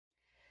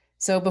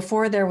So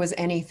before there was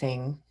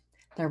anything,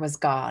 there was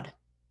God,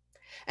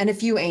 and a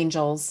few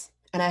angels,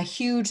 and a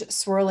huge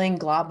swirling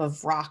glob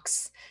of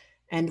rocks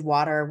and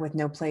water with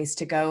no place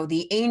to go.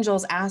 The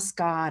angels asked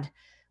God,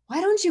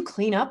 "Why don't you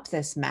clean up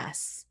this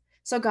mess?"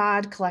 So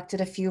God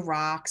collected a few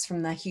rocks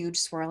from the huge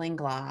swirling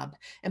glob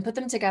and put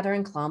them together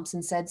in clumps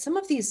and said, "Some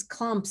of these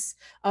clumps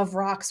of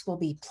rocks will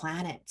be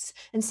planets,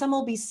 and some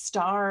will be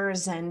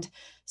stars, and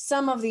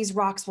some of these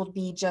rocks will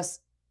be just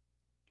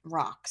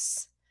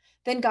rocks."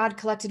 Then God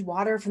collected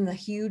water from the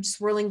huge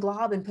swirling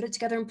glob and put it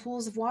together in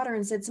pools of water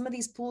and said, "Some of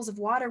these pools of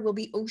water will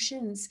be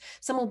oceans,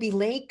 some will be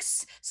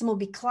lakes, some will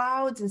be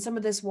clouds, and some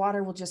of this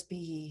water will just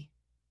be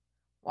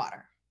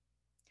water."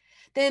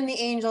 Then the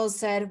angels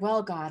said,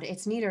 "Well, God,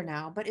 it's neater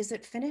now, but is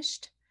it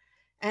finished?"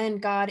 And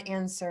God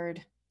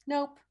answered,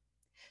 "Nope."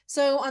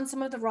 So on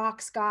some of the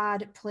rocks,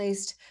 God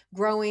placed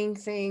growing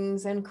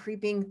things and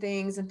creeping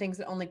things and things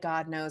that only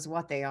God knows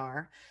what they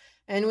are.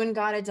 And when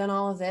God had done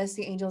all of this,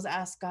 the angels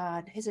asked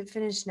God, "Is it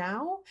finished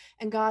now?"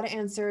 And God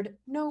answered,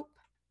 "Nope."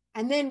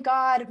 And then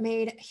God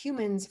made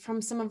humans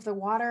from some of the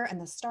water and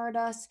the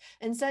stardust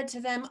and said to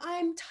them,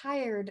 "I'm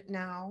tired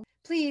now.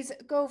 Please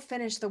go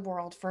finish the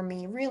world for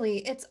me.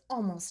 Really, it's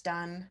almost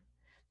done."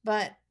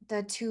 But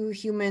the two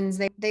humans,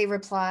 they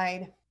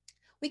replied,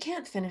 "We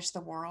can't finish the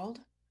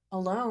world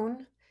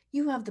alone.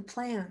 You have the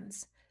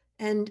plans.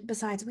 And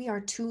besides, we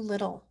are too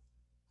little."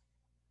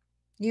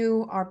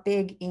 "You are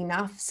big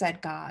enough,"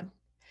 said God.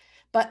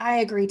 "But I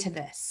agree to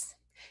this.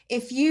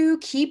 If you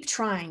keep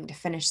trying to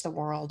finish the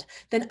world,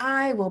 then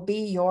I will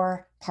be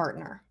your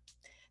partner."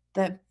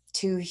 The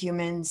two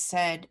humans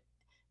said,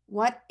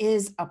 "What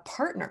is a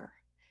partner?"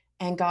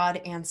 And God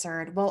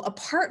answered, "Well, a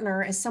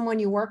partner is someone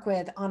you work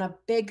with on a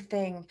big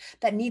thing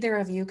that neither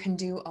of you can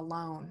do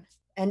alone.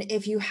 And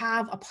if you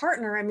have a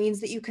partner, it means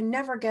that you can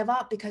never give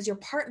up because your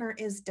partner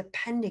is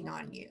depending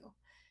on you.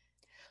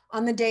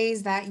 On the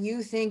days that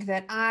you think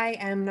that I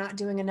am not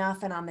doing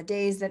enough, and on the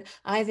days that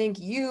I think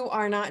you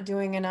are not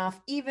doing enough,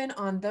 even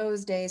on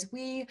those days,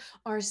 we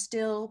are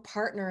still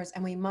partners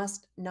and we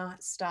must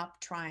not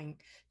stop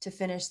trying to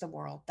finish the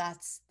world.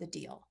 That's the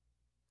deal."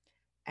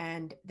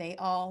 And they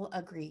all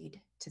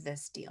agreed to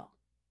this deal.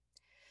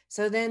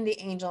 So then the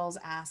angels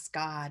asked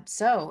God,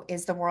 "So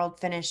is the world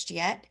finished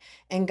yet?"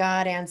 And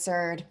God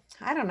answered,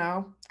 "I don't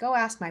know. Go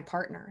ask my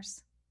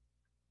partners."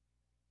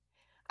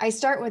 I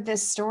start with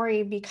this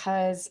story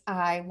because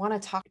I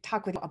want to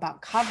talk with you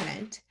about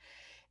covenant.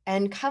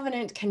 And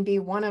covenant can be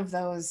one of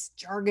those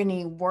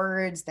jargony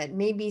words that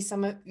maybe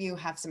some of you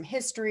have some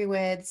history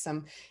with,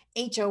 some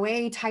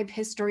HOA type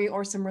history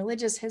or some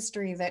religious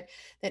history that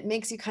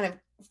makes you kind of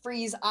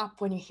freeze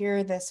up when you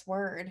hear this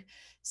word.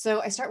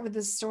 So I start with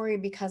this story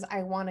because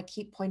I want to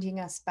keep pointing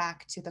us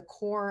back to the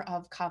core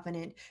of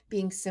covenant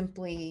being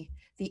simply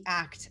the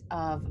act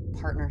of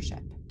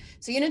partnership.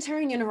 So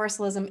Unitarian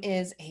Universalism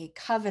is a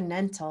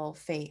covenantal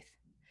faith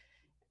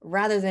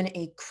rather than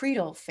a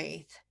creedal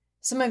faith.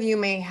 Some of you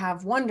may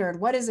have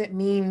wondered, what does it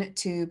mean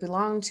to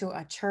belong to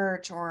a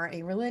church or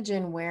a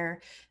religion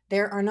where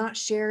there are not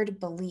shared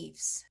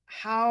beliefs?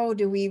 How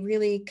do we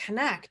really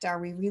connect? Are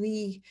we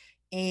really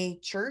a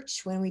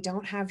church when we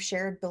don't have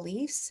shared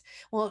beliefs?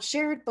 Well,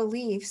 shared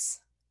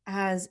beliefs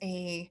as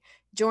a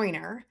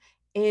joiner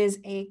is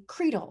a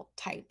creedal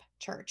type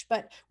church,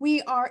 but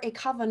we are a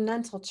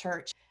covenantal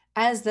church.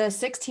 As the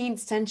 16th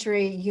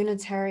century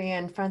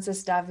Unitarian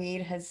Francis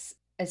David is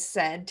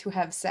said to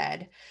have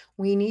said,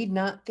 "We need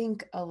not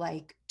think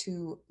alike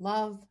to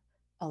love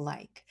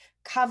alike."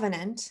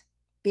 Covenant,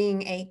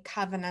 being a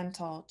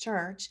covenantal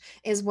church,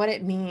 is what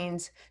it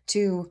means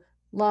to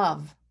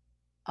love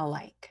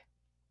alike.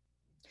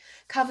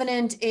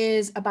 Covenant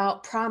is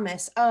about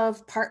promise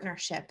of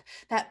partnership,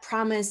 that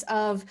promise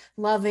of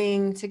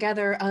loving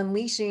together,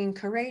 unleashing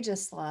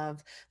courageous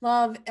love.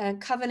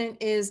 Covenant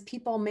is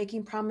people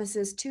making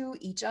promises to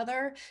each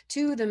other,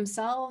 to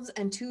themselves,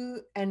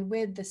 and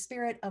with the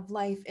spirit of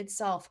life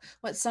itself,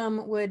 what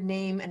some would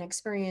name and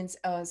experience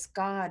as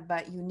God,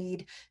 but you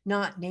need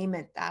not name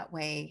it that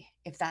way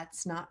if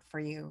that's not for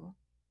you.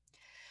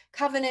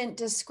 Covenant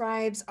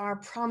describes our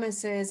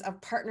promises of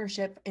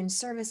partnership in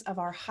service of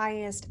our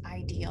highest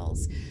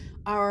ideals,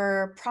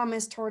 our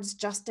promise towards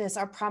justice,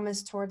 our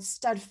promise towards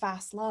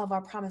steadfast love,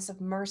 our promise of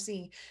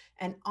mercy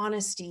and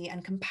honesty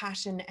and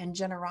compassion and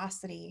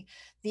generosity.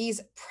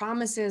 These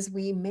promises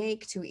we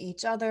make to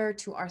each other,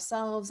 to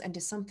ourselves, and to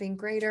something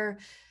greater,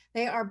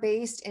 they are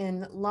based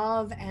in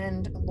love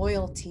and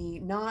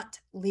loyalty, not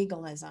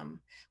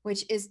legalism,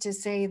 which is to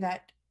say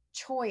that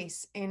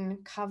choice in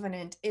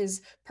covenant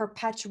is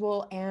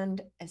perpetual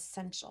and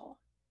essential.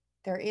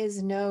 There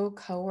is no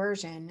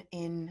coercion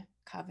in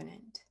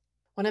covenant.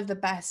 One of the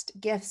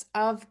best gifts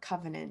of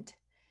covenant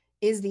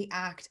is the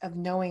act of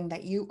knowing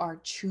that you are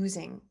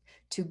choosing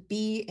to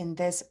be in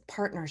this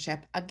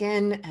partnership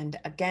again and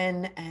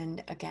again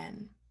and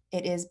again.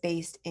 It is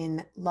based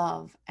in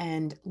love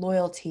and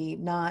loyalty,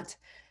 not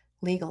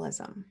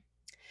legalism.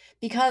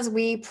 Because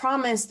we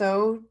promise,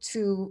 though,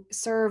 to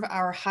serve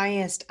our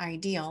highest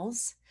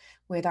ideals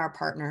with our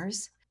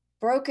partners,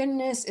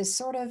 brokenness is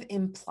sort of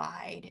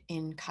implied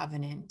in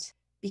covenant.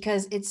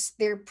 because it's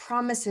their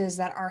promises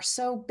that are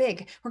so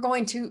big. We're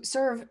going to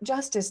serve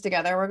justice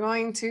together. We're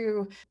going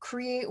to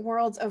create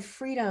worlds of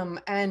freedom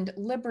and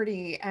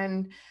liberty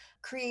and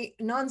create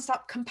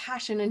nonstop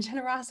compassion and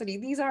generosity.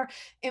 These are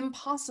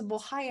impossible,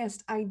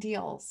 highest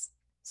ideals.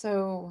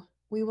 So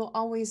we will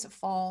always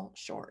fall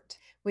short,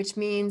 which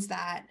means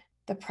that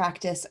the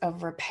practice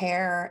of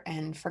repair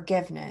and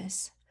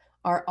forgiveness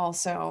are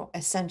also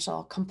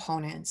essential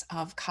components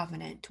of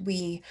covenant.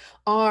 We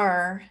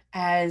are,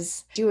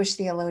 as Jewish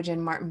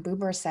theologian Martin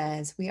Buber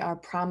says, we are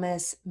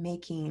promise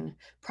making,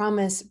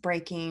 promise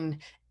breaking,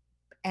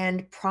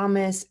 and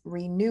promise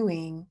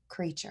renewing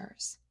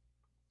creatures.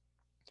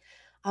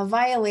 A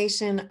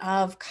violation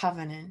of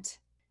covenant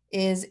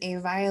is a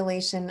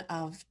violation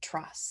of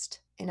trust.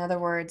 In other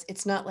words,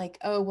 it's not like,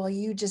 oh, well,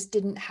 you just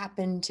didn't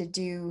happen to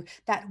do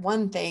that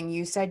one thing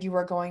you said you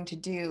were going to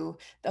do.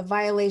 The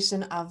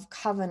violation of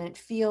covenant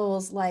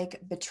feels like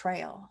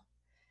betrayal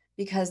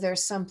because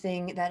there's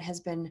something that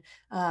has been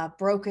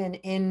broken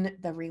in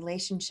the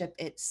relationship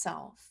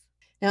itself.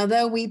 Now,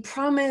 though we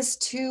promise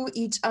to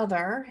each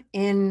other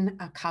in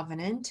a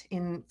covenant,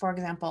 in, for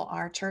example,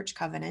 our church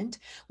covenant,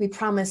 we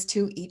promise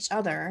to each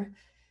other,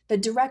 the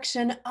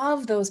direction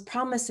of those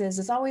promises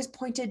is always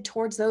pointed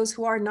towards those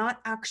who are not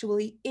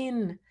actually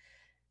in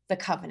the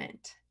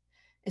covenant,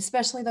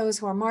 especially those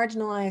who are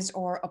marginalized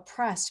or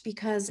oppressed,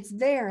 because it's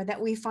there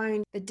that we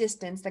find the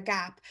distance, the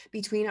gap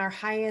between our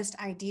highest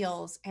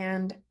ideals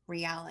and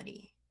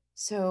reality.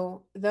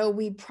 So, though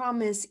we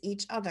promise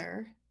each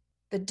other,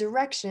 the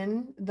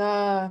direction,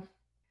 the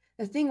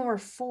thing we're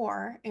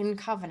for in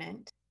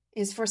covenant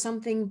is for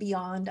something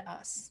beyond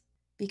us,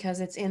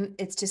 because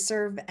it's to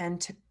serve and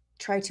to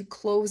try to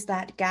close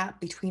that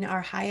gap between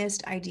our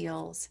highest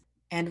ideals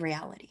and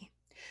reality.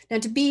 Now,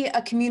 to be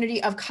a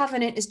community of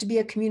covenant is to be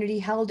a community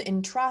held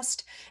in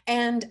trust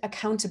and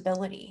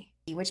accountability,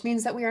 which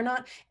means that we are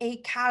not a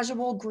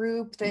casual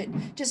group that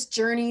just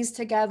journeys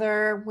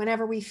together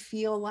whenever we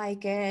feel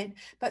like it,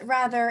 but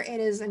rather it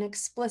is an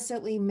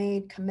explicitly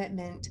made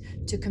commitment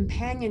to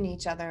companion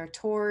each other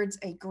towards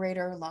a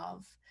greater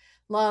love.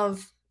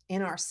 Love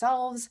in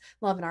ourselves,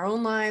 love in our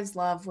own lives,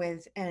 love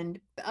with and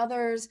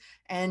others,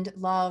 and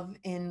love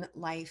in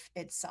life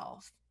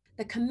itself.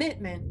 The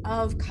commitment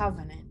of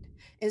covenant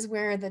is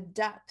where the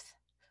depth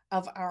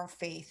of our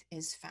faith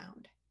is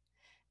found.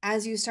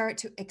 As you start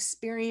to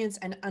experience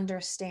and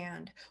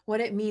understand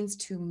what it means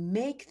to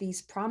make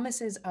these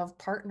promises of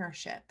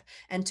partnership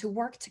and to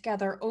work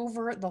together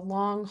over the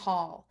long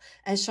haul.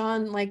 As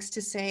Sean likes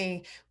to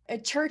say, a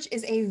church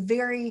is a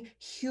very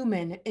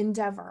human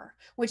endeavor,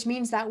 which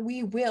means that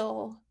we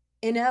will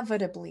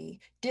inevitably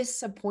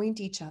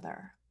disappoint each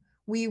other.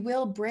 We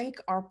will break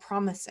our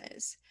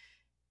promises.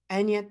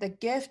 And yet, the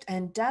gift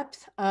and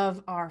depth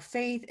of our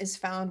faith is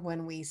found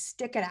when we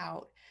stick it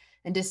out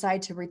and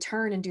decide to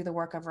return and do the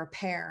work of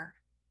repair,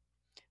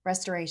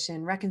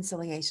 restoration,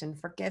 reconciliation,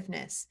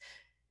 forgiveness,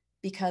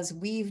 because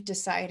we've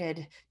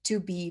decided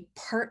to be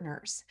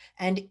partners.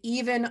 And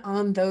even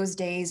on those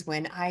days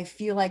when I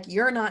feel like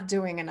you're not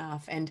doing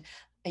enough and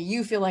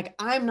you feel like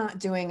I'm not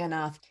doing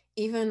enough,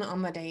 even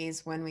on the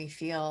days when we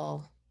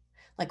feel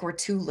like we're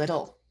too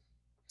little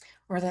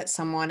or that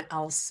someone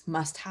else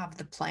must have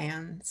the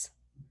plans,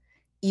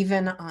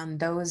 even on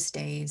those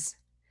days,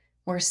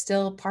 we're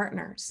still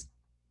partners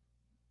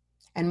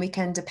and we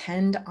can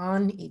depend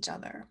on each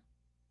other.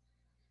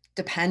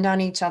 Depend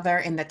on each other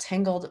in the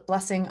tangled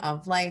blessing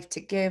of life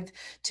to give,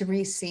 to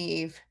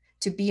receive,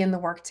 to be in the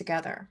work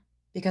together,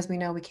 because we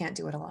know we can't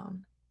do it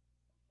alone.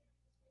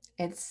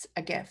 It's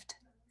a gift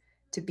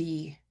to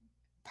be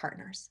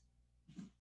partners.